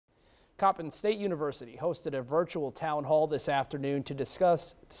Coppin State University hosted a virtual town hall this afternoon to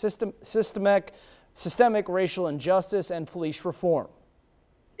discuss systemic racial injustice and police reform.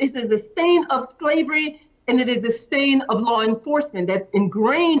 This is the stain of slavery, and it is a stain of law enforcement that's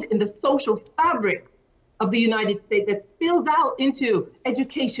ingrained in the social fabric of the United States that spills out into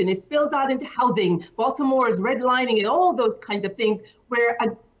education, it spills out into housing, Baltimore's redlining, and all those kinds of things, where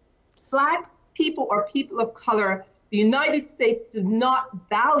Black people or people of color, the United States do not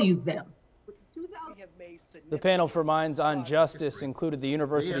value them. The panel for Minds on Justice included the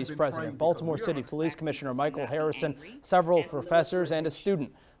university's president, Baltimore City Police Commissioner Michael Harrison, several professors, and a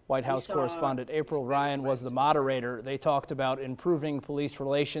student. White House correspondent April Ryan was the moderator. They talked about improving police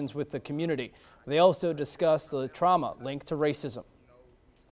relations with the community. They also discussed the trauma linked to racism.